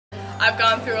I've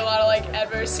gone through a lot of like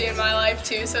adversity in my life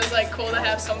too, so it's like cool to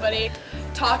have somebody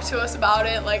talk to us about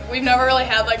it. Like we've never really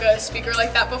had like a speaker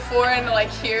like that before, and to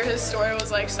like hear his story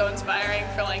was like so inspiring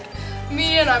for like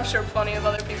me, and I'm sure plenty of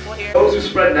other people here. Those who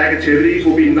spread negativity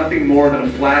will be nothing more than a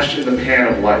flash in the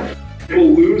pan of life. They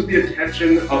will lose the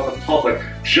attention of the public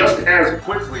just as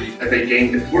quickly as they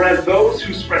gained it. Whereas those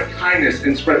who spread kindness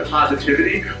and spread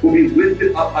positivity will be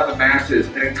lifted up by the masses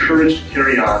and encouraged to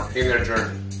carry on in their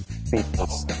journey. It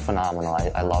was phenomenal.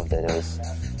 I loved it. It was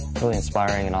really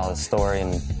inspiring and all his story,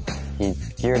 and he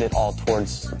geared it all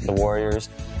towards the Warriors.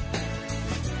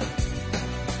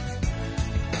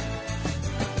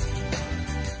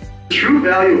 The true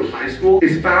value of high school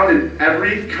is found in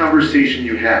every conversation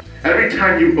you have. Every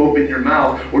time you open your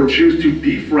mouth or choose to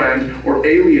befriend or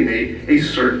alienate a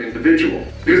certain individual.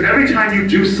 Because every time you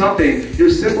do something, you're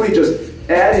simply just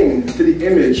adding to the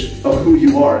image of who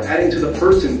you are, adding to the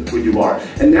person who you are.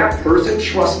 And that person,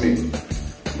 trust me,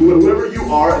 whoever you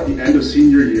are at the end of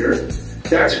senior year,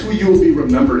 that's who you will be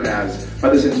remembered as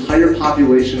by this entire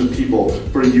population of people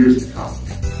for years to come.